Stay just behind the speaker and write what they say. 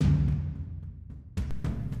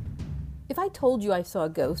If I told you I saw a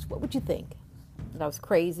ghost, what would you think? That I was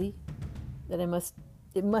crazy? That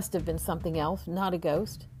it must have been something else, not a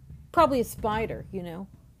ghost? Probably a spider, Couldn't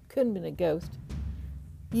have been a ghost.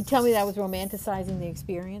 You'd tell me that I was romanticizing the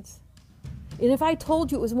experience? And if I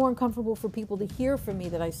told you it was more uncomfortable for people to hear from me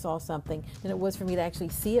that I saw something than it was for me to actually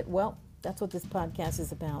see it, well, that's what this podcast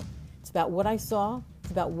is about. It's about what I saw,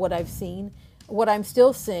 it's about what I've seen, what I'm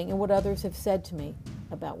still seeing, and what others have said to me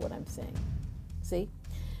about what I'm seeing. See?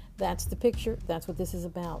 That's the picture. That's what this is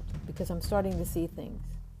about, because I'm starting to see things.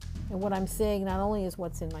 And what I'm seeing not only is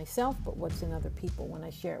what's in myself, but what's in other people when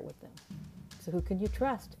I share it with them. So who can you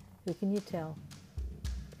trust? Who can you tell?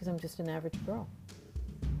 Because I'm just an average girl.